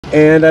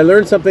And I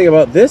learned something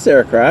about this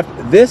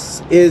aircraft.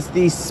 This is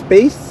the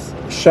Space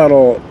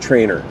Shuttle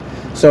trainer.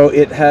 So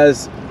it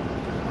has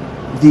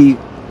the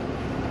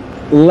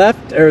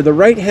left or the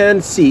right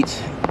hand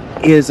seat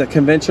is a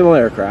conventional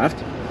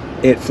aircraft.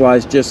 It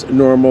flies just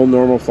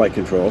normal flight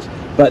controls,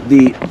 but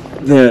the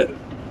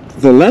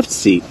left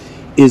seat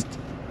is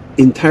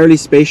entirely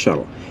Space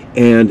Shuttle,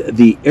 and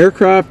the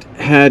aircraft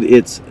had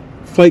its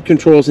flight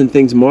controls and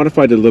things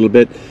modified a little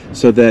bit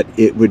so that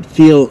it would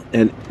feel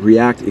and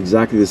react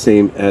exactly the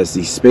same as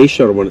the Space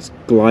Shuttle when it's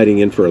gliding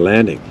in for a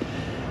landing.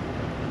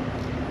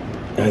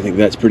 I think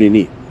that's pretty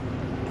neat.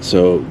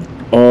 So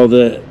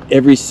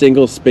every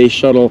single Space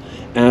Shuttle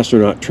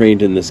astronaut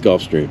trained in this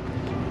Gulfstream,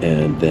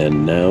 and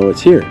then now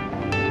it's here.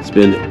 It's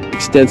been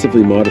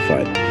extensively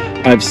modified.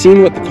 I've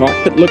seen what the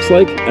cockpit looks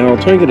like, and I'll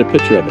try and get a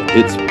picture of it.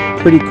 It's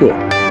pretty cool.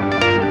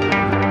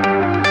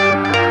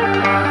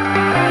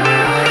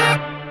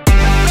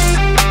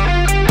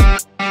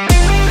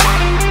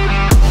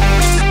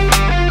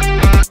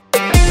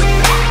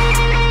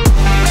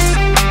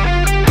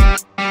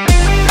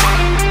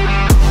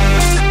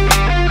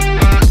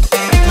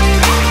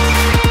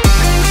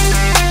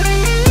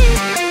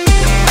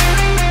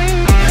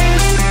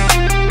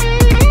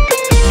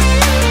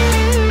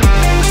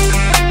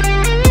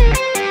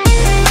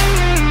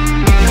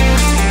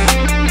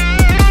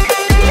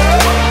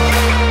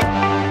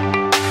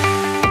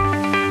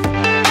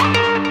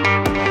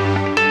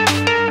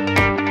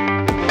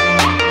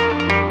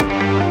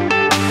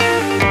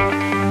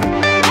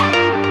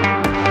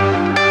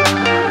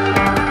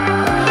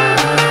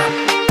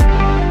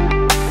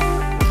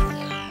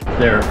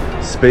 Their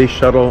Space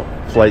Shuttle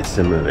Flight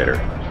Simulator.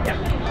 Yeah.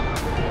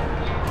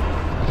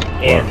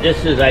 And wow.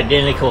 This is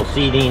identical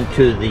seating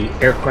to the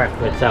aircraft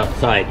that's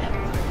outside.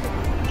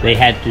 They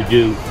had to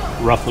do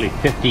roughly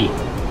 50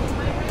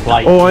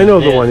 flights. Oh, I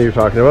know the one you're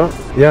talking about.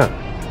 Yeah.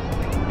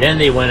 Then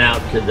they went out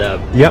to the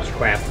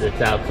craft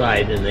that's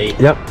outside, and they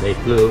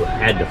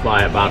had to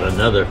fly about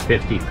another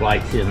 50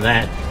 flights in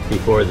that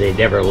before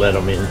they'd ever let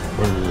them into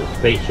the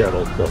Space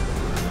Shuttle. So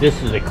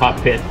this is the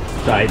cockpit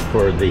side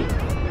for the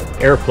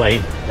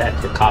airplane. That's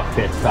the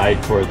cockpit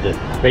side for the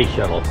Space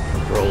Shuttle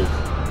controls.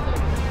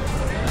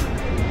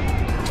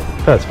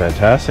 That's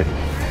fantastic.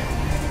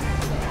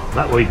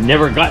 But we've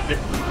never got it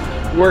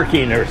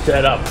working or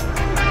set up.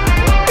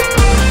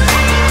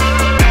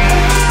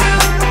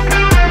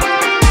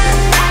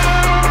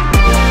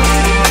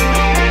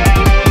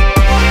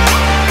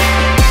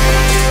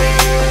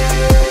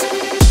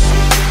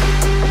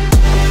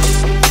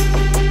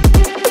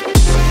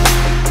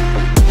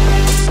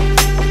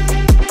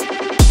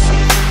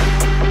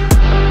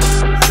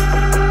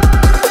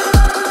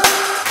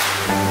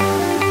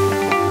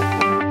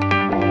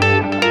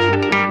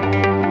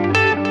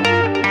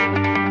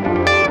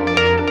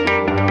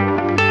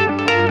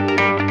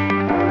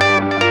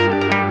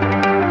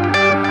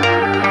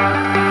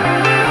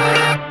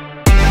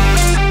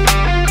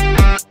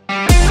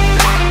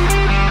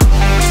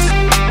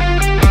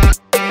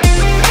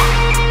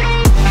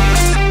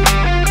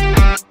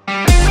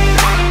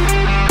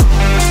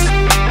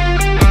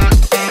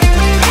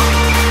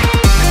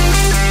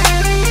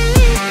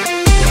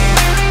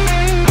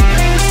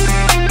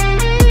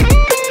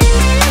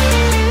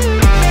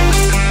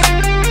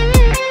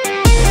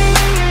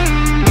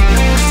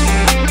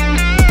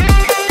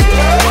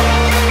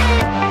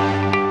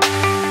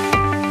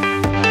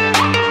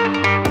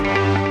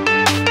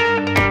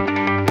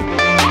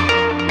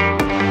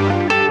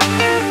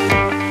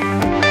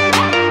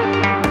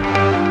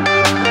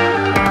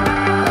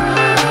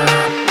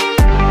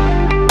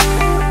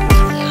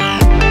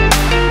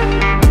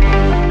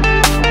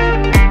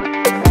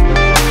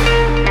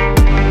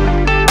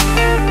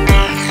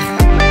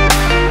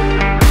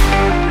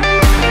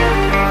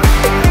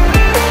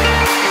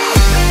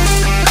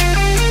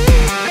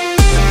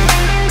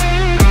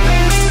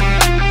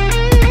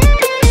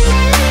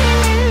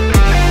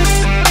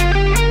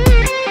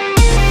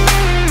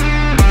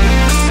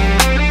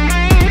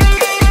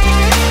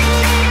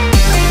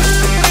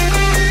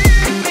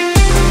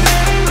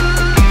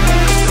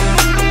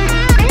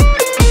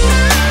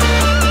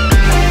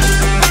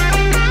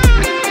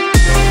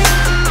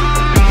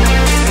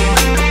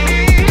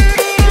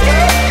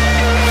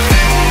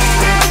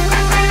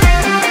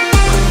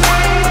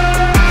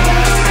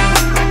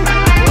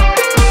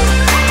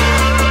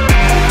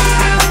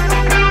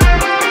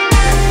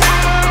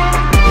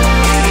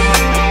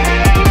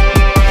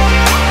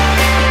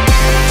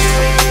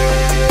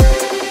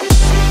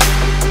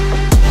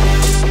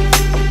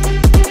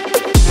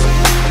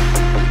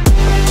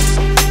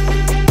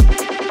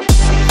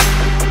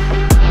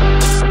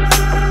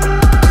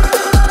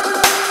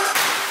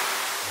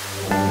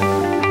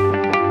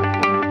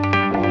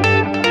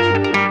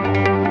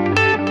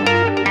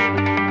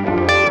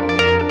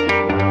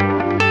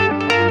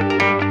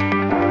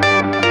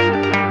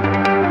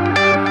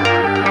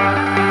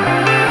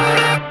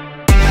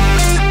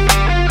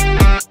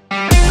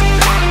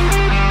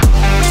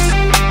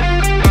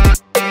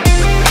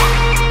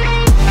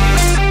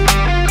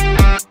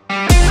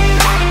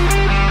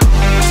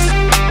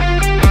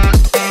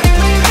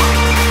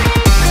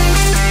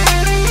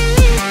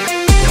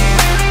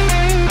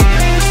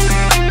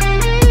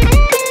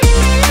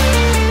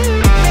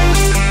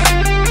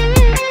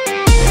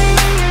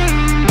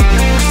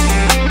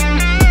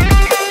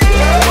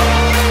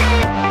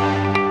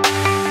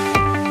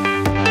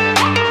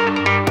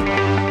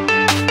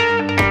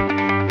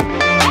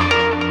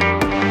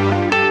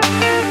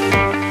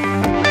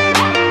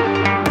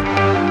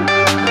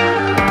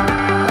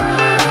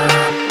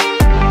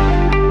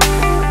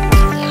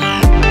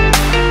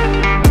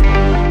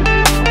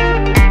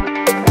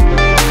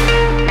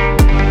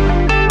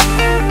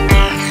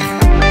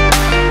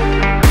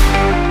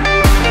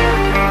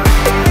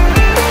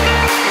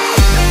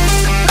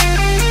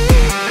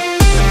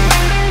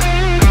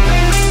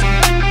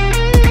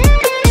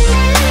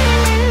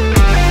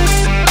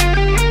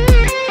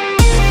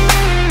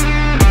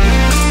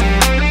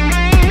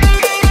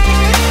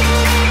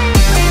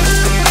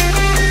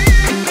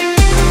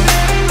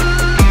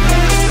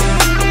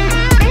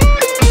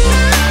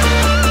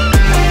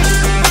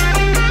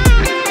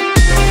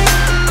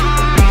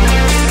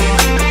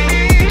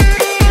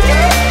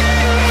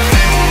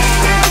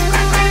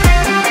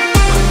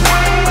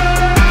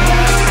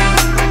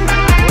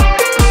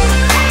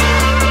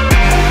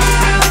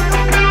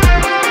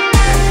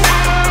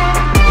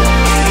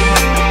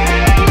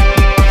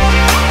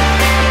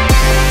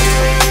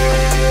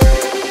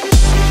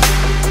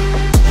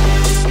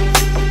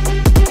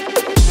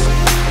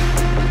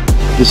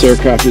 This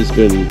aircraft has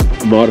been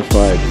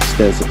modified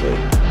extensively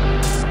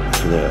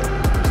in the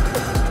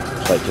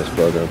flight test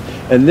program.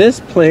 And this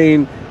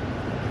plane,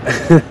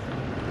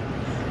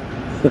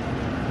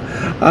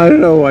 I don't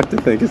know what to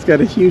think. It's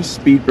got a huge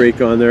speed brake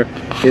on there.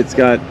 It's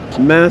got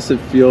massive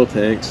fuel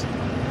tanks.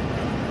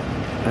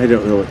 I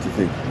don't know what to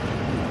think.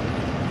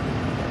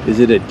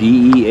 Is it a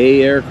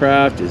DEA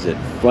aircraft? Is it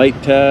flight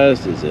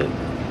test? Is it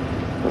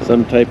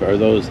some type? Are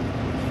those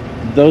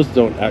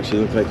don't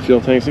actually look like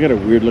fuel tanks. They got a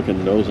weird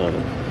looking nose on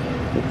them.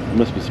 It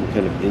must be some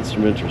kind of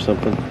instrument or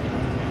something.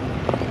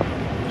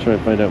 Try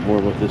and find out more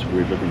about this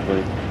weird looking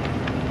plane.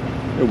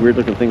 A weird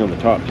looking thing on the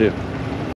top too.